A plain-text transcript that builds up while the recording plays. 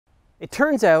It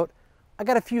turns out I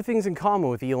got a few things in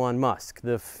common with Elon Musk,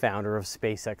 the founder of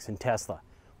SpaceX and Tesla.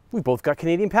 We've both got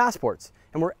Canadian passports,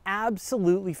 and we're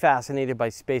absolutely fascinated by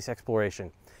space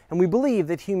exploration. And we believe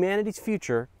that humanity's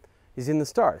future is in the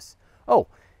stars. Oh,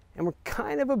 and we're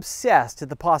kind of obsessed at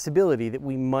the possibility that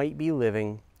we might be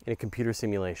living in a computer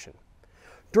simulation.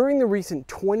 During the recent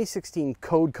 2016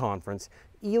 Code Conference,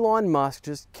 Elon Musk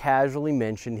just casually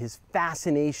mentioned his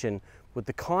fascination with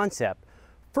the concept,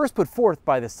 first put forth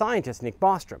by the scientist Nick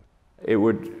Bostrom. It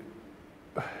would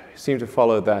seem to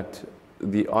follow that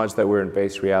the odds that we're in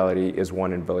base reality is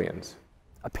 1 in billions.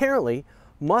 Apparently,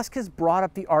 Musk has brought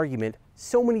up the argument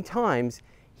so many times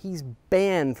he's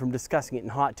banned from discussing it in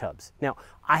hot tubs. Now,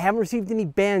 I haven't received any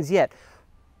bans yet,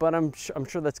 but I'm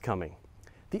sure that's coming.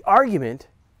 The argument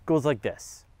goes like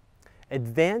this.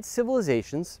 Advanced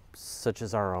civilizations, such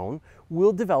as our own,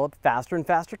 will develop faster and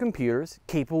faster computers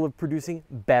capable of producing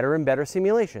better and better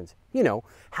simulations. You know,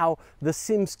 how The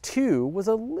Sims 2 was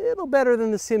a little better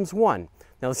than The Sims 1.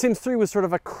 Now, The Sims 3 was sort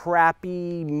of a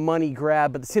crappy money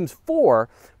grab, but The Sims 4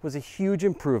 was a huge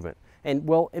improvement. And,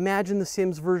 well, imagine The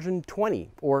Sims version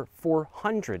 20, or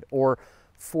 400, or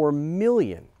 4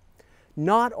 million.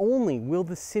 Not only will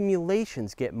the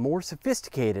simulations get more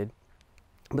sophisticated,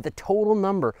 but the total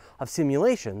number of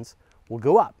simulations will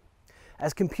go up.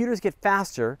 As computers get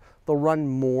faster, they'll run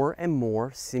more and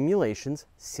more simulations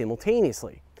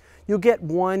simultaneously. You'll get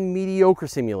one mediocre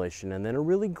simulation, and then a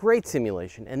really great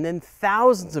simulation, and then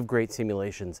thousands of great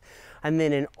simulations, and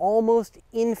then an almost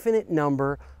infinite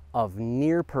number of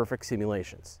near-perfect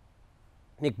simulations.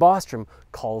 Nick Bostrom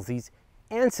calls these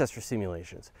ancestor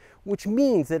simulations, which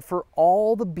means that for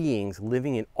all the beings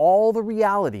living in all the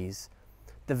realities,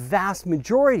 the vast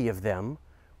majority of them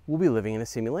will be living in a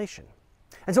simulation.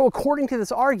 And so according to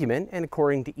this argument, and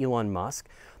according to Elon Musk,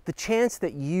 the chance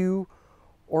that you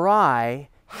or I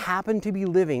happen to be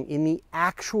living in the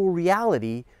actual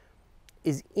reality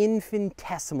is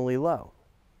infinitesimally low.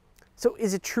 So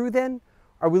is it true then?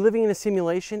 Are we living in a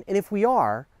simulation? And if we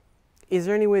are, is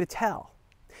there any way to tell?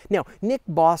 Now, Nick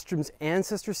Bostrom's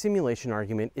ancestor simulation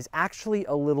argument is actually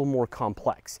a little more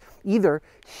complex. Either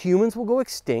humans will go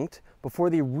extinct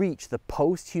before they reach the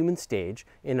post-human stage,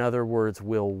 in other words,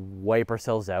 we'll wipe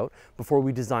ourselves out before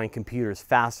we design computers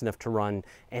fast enough to run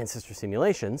ancestor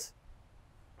simulations.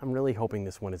 I'm really hoping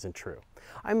this one isn't true.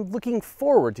 I'm looking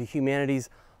forward to humanity's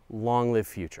long-lived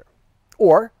future.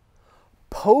 Or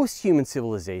post-human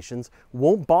civilizations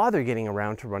won't bother getting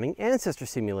around to running ancestor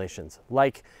simulations.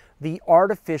 Like the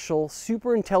artificial,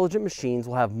 super intelligent machines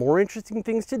will have more interesting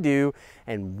things to do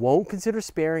and won't consider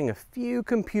sparing a few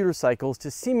computer cycles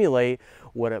to simulate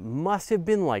what it must have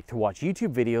been like to watch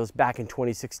YouTube videos back in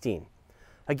 2016.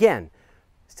 Again,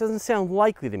 this doesn't sound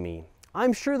likely to me.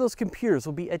 I'm sure those computers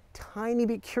will be a tiny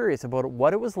bit curious about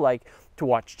what it was like to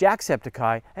watch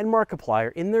Jacksepticeye and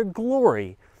Markiplier in their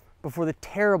glory before the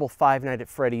terrible Five Nights at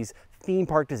Freddy's theme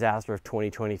park disaster of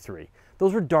 2023.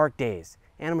 Those were dark days,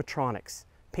 animatronics,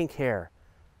 pink hair,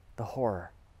 the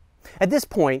horror. At this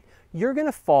point, you're going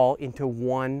to fall into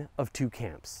one of two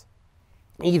camps.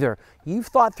 Either you've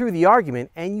thought through the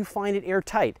argument and you find it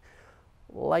airtight,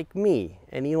 like me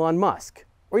and Elon Musk,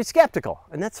 or you're skeptical,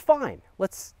 and that's fine.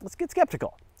 Let's get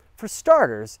skeptical. For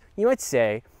starters, you might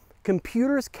say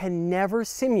computers can never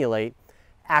simulate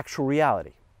actual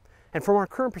reality. And from our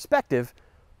current perspective,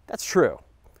 that's true.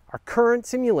 Our current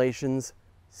simulations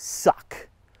suck.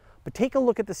 But take a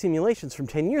look at the simulations from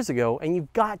 10 years ago, and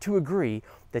you've got to agree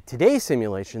that today's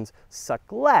simulations suck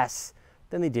less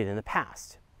than they did in the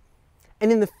past.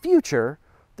 And in the future,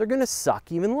 they're going to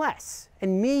suck even less,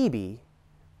 and maybe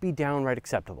be downright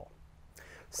acceptable.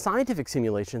 Scientific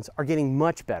simulations are getting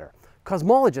much better.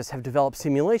 Cosmologists have developed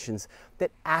simulations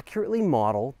that accurately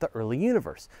model the early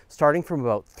universe, starting from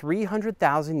about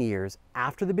 300,000 years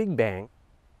after the Big Bang,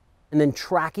 and then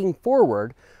tracking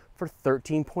forward for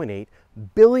 13.8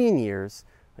 billion years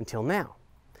until now.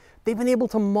 They've been able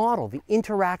to model the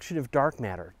interaction of dark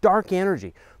matter, dark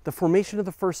energy, the formation of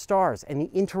the first stars, and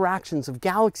the interactions of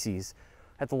galaxies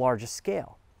at the largest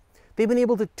scale. They've been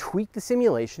able to tweak the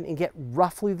simulation and get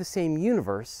roughly the same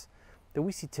universe that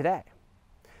we see today.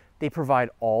 They provide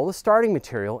all the starting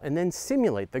material and then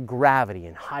simulate the gravity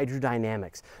and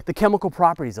hydrodynamics, the chemical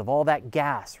properties of all that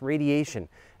gas, radiation,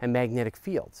 and magnetic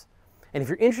fields. And if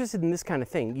you're interested in this kind of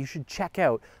thing, you should check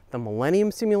out the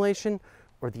Millennium Simulation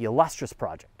or the Illustris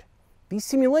project. These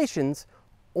simulations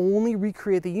only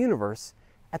recreate the universe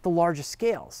at the largest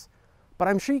scales. But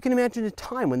I'm sure you can imagine a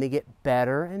time when they get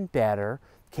better and better,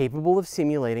 capable of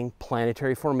simulating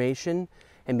planetary formation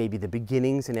and maybe the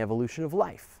beginnings and evolution of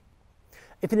life.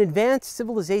 If an advanced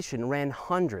civilization ran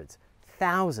hundreds,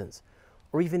 thousands,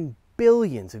 or even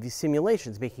billions of these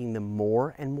simulations, making them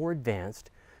more and more advanced.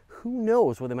 Who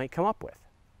knows what they might come up with?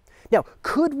 Now,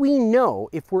 could we know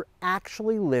if we're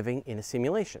actually living in a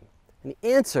simulation? And the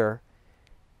answer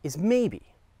is maybe.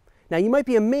 Now, you might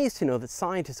be amazed to know that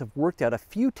scientists have worked out a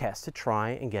few tests to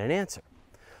try and get an answer.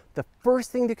 The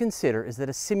first thing to consider is that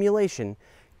a simulation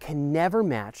can never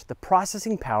match the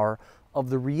processing power of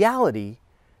the reality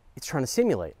it's trying to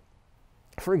simulate.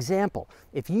 For example,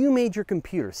 if you made your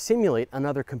computer simulate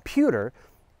another computer,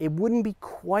 it wouldn't be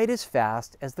quite as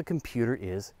fast as the computer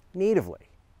is natively.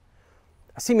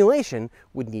 A simulation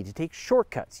would need to take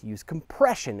shortcuts, use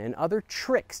compression and other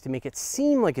tricks to make it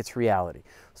seem like it's reality,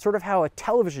 sort of how a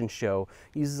television show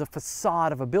uses a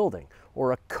facade of a building,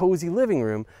 or a cozy living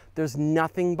room. There's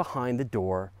nothing behind the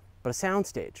door but a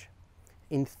soundstage.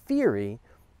 In theory,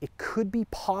 it could be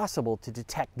possible to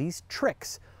detect these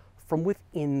tricks from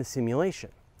within the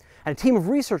simulation. And a team of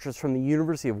researchers from the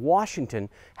University of Washington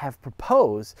have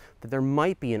proposed that there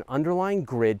might be an underlying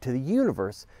grid to the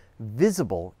universe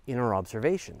visible in our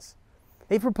observations.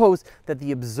 They propose that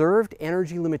the observed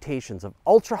energy limitations of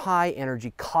ultra-high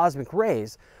energy cosmic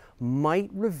rays might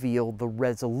reveal the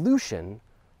resolution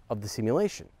of the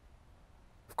simulation.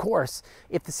 Of course,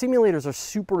 if the simulators are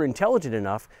super intelligent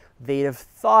enough, they'd have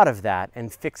thought of that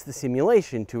and fixed the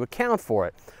simulation to account for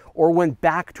it, or went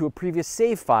back to a previous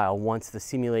save file once the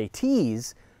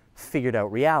simulatees figured out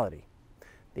reality.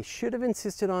 They should have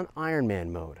insisted on Iron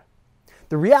Man mode.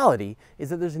 The reality is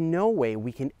that there's no way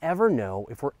we can ever know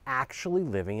if we're actually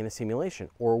living in a simulation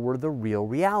or we're the real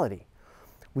reality.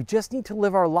 We just need to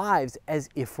live our lives as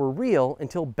if we're real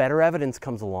until better evidence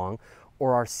comes along,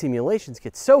 or our simulations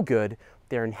get so good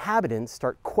their inhabitants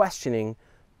start questioning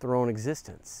their own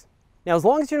existence. Now, as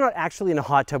long as you're not actually in a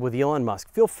hot tub with Elon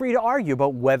Musk, feel free to argue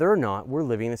about whether or not we're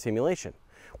living in a simulation.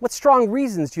 What strong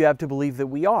reasons do you have to believe that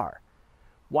we are?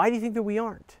 Why do you think that we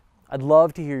aren't? I'd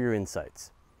love to hear your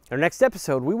insights. In our next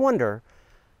episode, we wonder,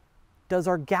 does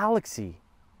our galaxy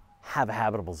have a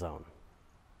habitable zone?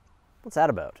 What's that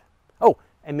about? Oh,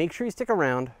 and make sure you stick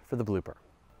around for the blooper.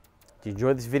 Did you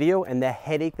enjoy this video and the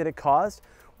headache that it caused?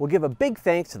 We'll give a big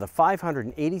thanks to the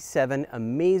 587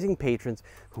 amazing patrons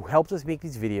who helped us make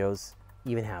these videos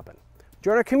even happen.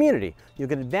 Join our community. You'll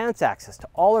get advanced access to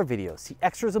all our videos, see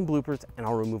extras and bloopers, and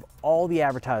I'll remove all the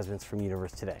advertisements from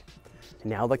Universe Today. And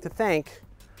now I'd like to thank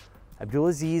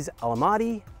Abdulaziz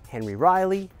Alamadi, Henry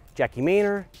Riley, Jackie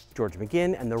Maynor, George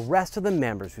McGinn, and the rest of the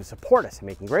members who support us in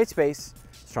making great space,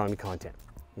 astronomy content.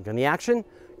 You want the action?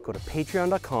 Go to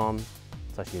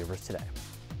patreon.com/universetoday.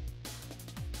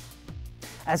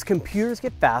 As computers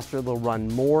get faster, they'll run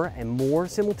more and more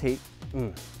simultaneous.